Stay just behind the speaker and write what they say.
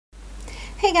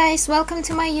Hey guys, welcome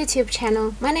to my YouTube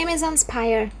channel. My name is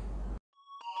Anspire.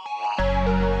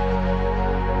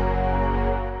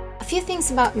 A few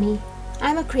things about me.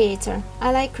 I'm a creator.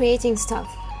 I like creating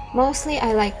stuff. Mostly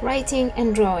I like writing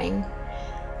and drawing.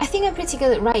 I think I'm pretty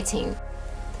good at writing.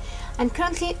 I'm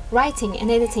currently writing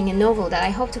and editing a novel that I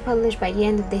hope to publish by the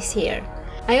end of this year.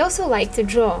 I also like to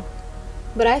draw,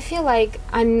 but I feel like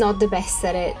I'm not the best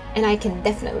at it and I can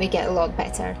definitely get a lot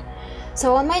better.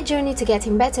 So on my journey to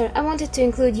getting better, I wanted to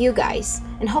include you guys,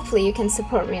 and hopefully you can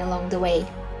support me along the way.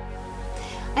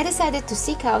 I decided to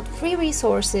seek out free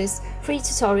resources, free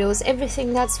tutorials,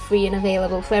 everything that's free and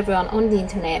available for everyone on the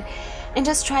internet, and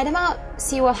just try them out,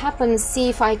 see what happens, see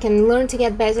if I can learn to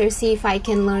get better, see if I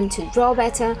can learn to draw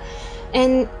better,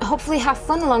 and hopefully have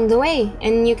fun along the way,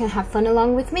 and you can have fun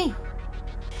along with me.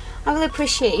 I will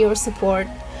appreciate your support.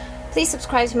 Please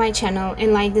subscribe to my channel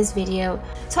and like this video.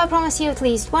 So I promise you at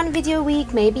least one video a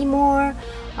week, maybe more,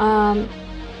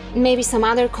 maybe some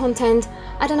other content.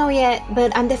 I don't know yet,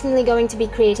 but I'm definitely going to be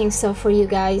creating stuff for you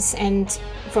guys and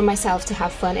for myself to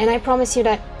have fun. And I promise you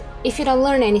that if you don't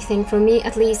learn anything from me,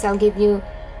 at least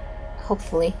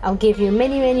hopefully I'll give you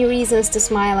many reasons to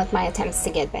smile at my attempts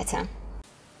to get better.